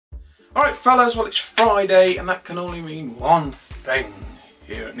Alright fellas, well it's Friday and that can only mean one thing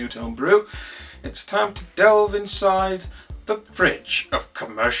here at NewToHomeBrew. It's time to delve inside the fridge of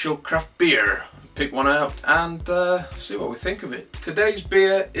commercial craft beer. Pick one out and see what we think of it. Today's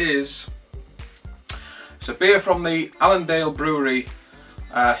beer is a beer from the Allendale Brewery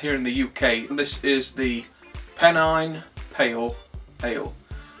here in the UK. And this is the Pennine Pale Ale.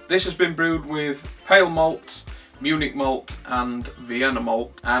 This has been brewed with pale malt, Munich malt and Vienna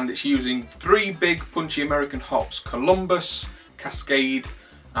malt, and it's using three big punchy American hops: Columbus, Cascade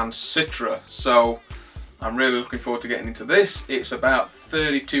and Citra. So I'm really looking forward to getting into this. It's about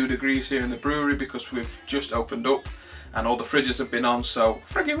 32 degrees here in the brewery because we've just opened up and all the fridges have been on, so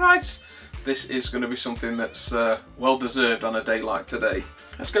friggin' right, this is going to be something that's well deserved on a day like today.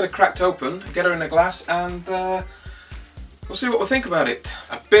 Let's get it cracked open, get her in a glass, and we'll see what we think about it.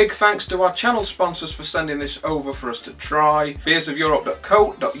 A big thanks to our channel sponsors for sending this over for us to try.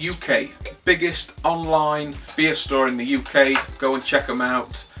 BeersOfEurope.co.uk, biggest online beer store in the UK. Go and check them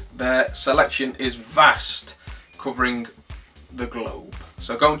out. Their selection is vast, covering the globe.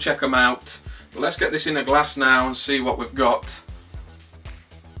 So go and check them out. But let's get this in a glass now and see what we've got.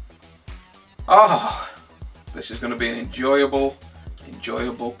 Oh, this is going to be an enjoyable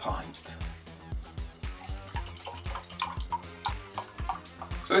pint.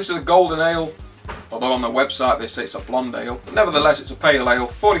 So this is a golden ale, although on the website they say it's a blonde ale. But nevertheless, it's a pale ale,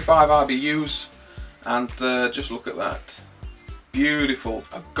 45 IBUs, and just look at that. Beautiful,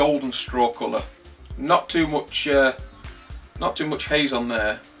 a golden straw colour. Not too much haze on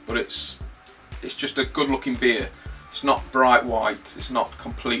there, but it's just a good-looking beer. It's not bright white, it's not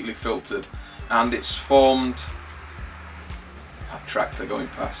completely filtered, and it's formed. That tractor going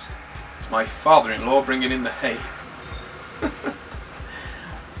past. It's my father-in-law bringing in the hay.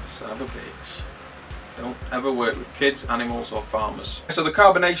 Son of a bitch. Don't ever work with kids, animals or farmers. So the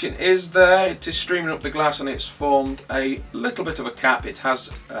carbonation is there, it is streaming up the glass and it's formed a little bit of a cap. It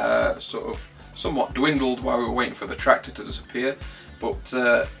has sort of somewhat dwindled while we were waiting for the tractor to disappear, but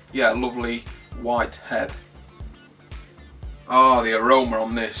yeah, lovely white head. Oh, the aroma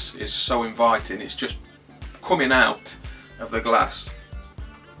on this is so inviting, it's just coming out of the glass.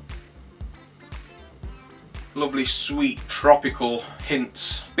 Lovely sweet tropical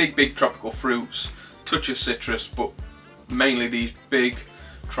hints, big tropical fruits, touch of citrus, but mainly these big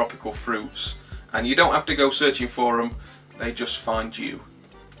tropical fruits, and you don't have to go searching for them, they just find you.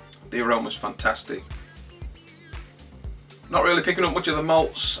 The aroma's fantastic. Not really picking up much of the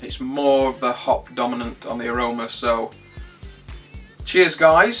malts, it's more of the hop dominant on the aroma, so cheers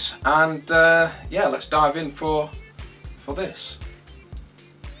guys, and yeah, let's dive in for this.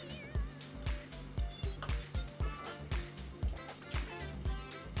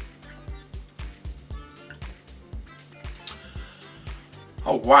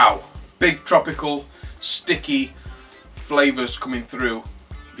 Oh wow, big tropical, sticky flavours coming through.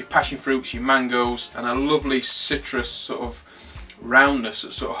 Your passion fruits, your mangoes, and a lovely citrus sort of roundness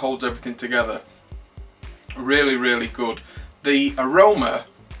that sort of holds everything together. Really good. The aroma,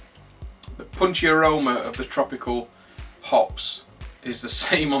 the punchy aroma of the tropical hops is the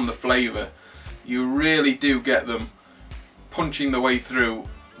same on the flavour. You really do get them punching the way through.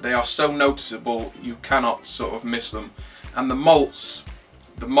 They are so noticeable, you cannot sort of miss them. And the malts,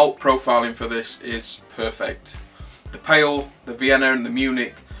 the malt profiling for this is perfect. The pale, the Vienna and the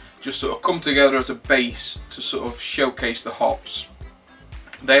Munich just sort of come together as a base to sort of showcase the hops.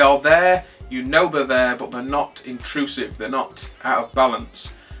 They are there, you know they're there, but they're not intrusive, they're not out of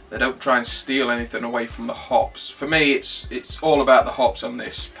balance. They don't try and steal anything away from the hops. For me, it's all about the hops on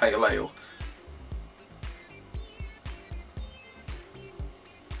this pale ale.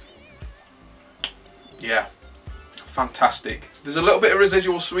 Yeah. Fantastic. There's a little bit of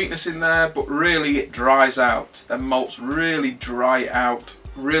residual sweetness in there, but really it dries out. The malts really dry out,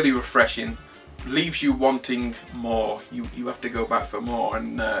 really refreshing, leaves you wanting more. You have to go back for more,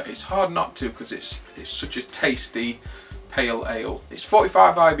 and it's hard not to because it's such a tasty pale ale. It's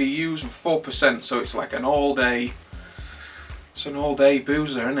 45 IBUs and 4%, so it's like an all-day. It's an all-day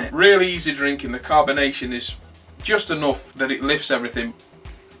boozer, isn't it? Really easy drinking. The carbonation is just enough that it lifts everything.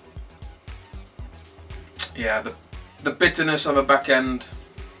 Yeah, the bitterness on the back end,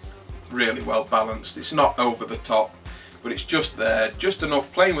 really well balanced. It's not over the top, but it's just there, just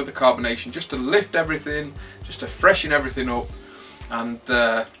enough, playing with the carbonation, just to lift everything, just to freshen everything up, and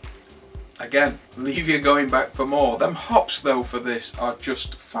again, leave you going back for more. Them hops though for this are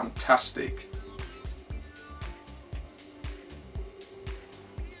just fantastic.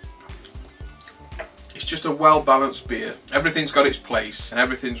 It's just a well balanced beer. Everything's got its place and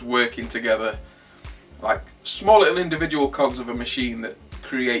everything's working together like small little individual cogs of a machine that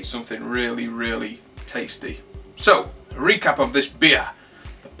create something really, really tasty. So, a recap of this beer.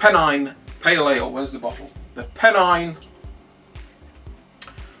 The Pennine Pale Ale. Where's the bottle? The Pennine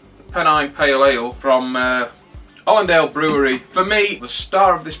Pale Ale from Allendale Brewery. For me, the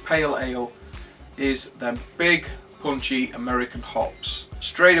star of this pale ale is them big, punchy American hops.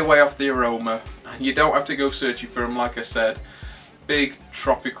 Straight away off the aroma, and you don't have to go searching for them, like I said. Big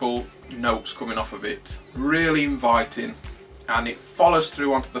tropical notes coming off of it. Really inviting, and it follows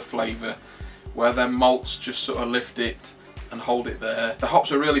through onto the flavour, where their malts just sort of lift it and hold it there. The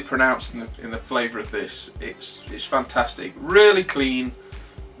hops are really pronounced in the flavour of this. It's fantastic. Really clean,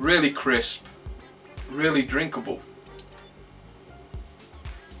 really crisp, really drinkable.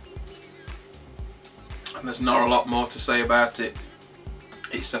 And there's not a lot more to say about it.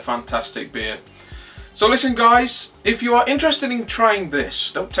 It's a fantastic beer. So listen guys, if you are interested in trying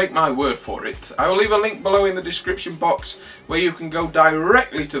this, don't take my word for it. I will leave a link below in the description box where you can go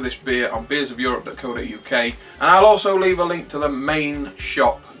directly to this beer on BeersOfEurope.co.uk, and I'll also leave a link to the main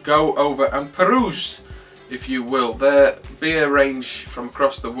shop. Go over and peruse, if you will. Their beer range from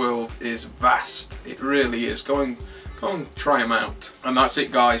across the world is vast. It really is. Go and try them out. And that's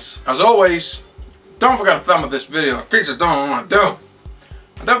it guys. As always, don't forget to thumb this video in case you don't want to do.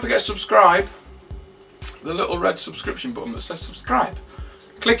 And don't forget to subscribe. The little red subscription button that says subscribe.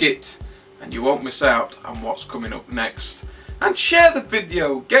 Click it and you won't miss out on what's coming up next. And share the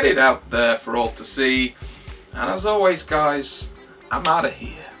video. Get it out there for all to see. And as always guys, I'm out of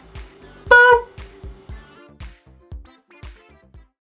here. Boop.